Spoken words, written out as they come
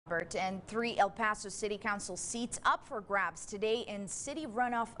And 3 El Paso City Council seats up for grabs today in city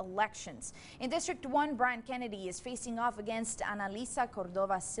runoff elections. In District 1, Brian Kennedy is facing off against Analisa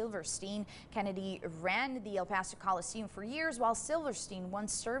Cordova Silverstein. Kennedy ran the El Paso Coliseum for years, while Silverstein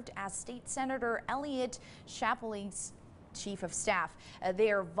once served as State Senator Elliot Chapley's Chief of Staff.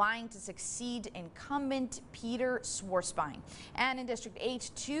 They are vying to succeed incumbent Peter Swarzbein. And in District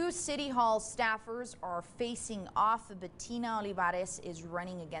 8, 2 City Hall staffers are facing off. Bettina Olivares is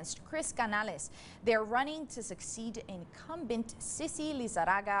running against Chris Canales. They're running to succeed incumbent Sissy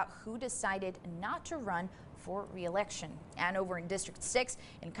Lizarraga, who decided not to run for re-election. And over in District 6,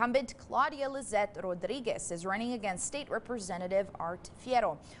 incumbent Claudia Lizette Rodriguez is running against State Representative Art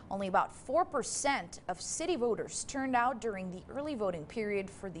Fierro. Only about 4% of city voters turned out during the early voting period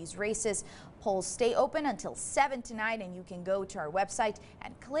for these races. Polls stay open until 7 tonight, and you can go to our website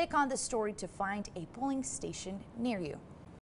and click on the story to find a polling station near you.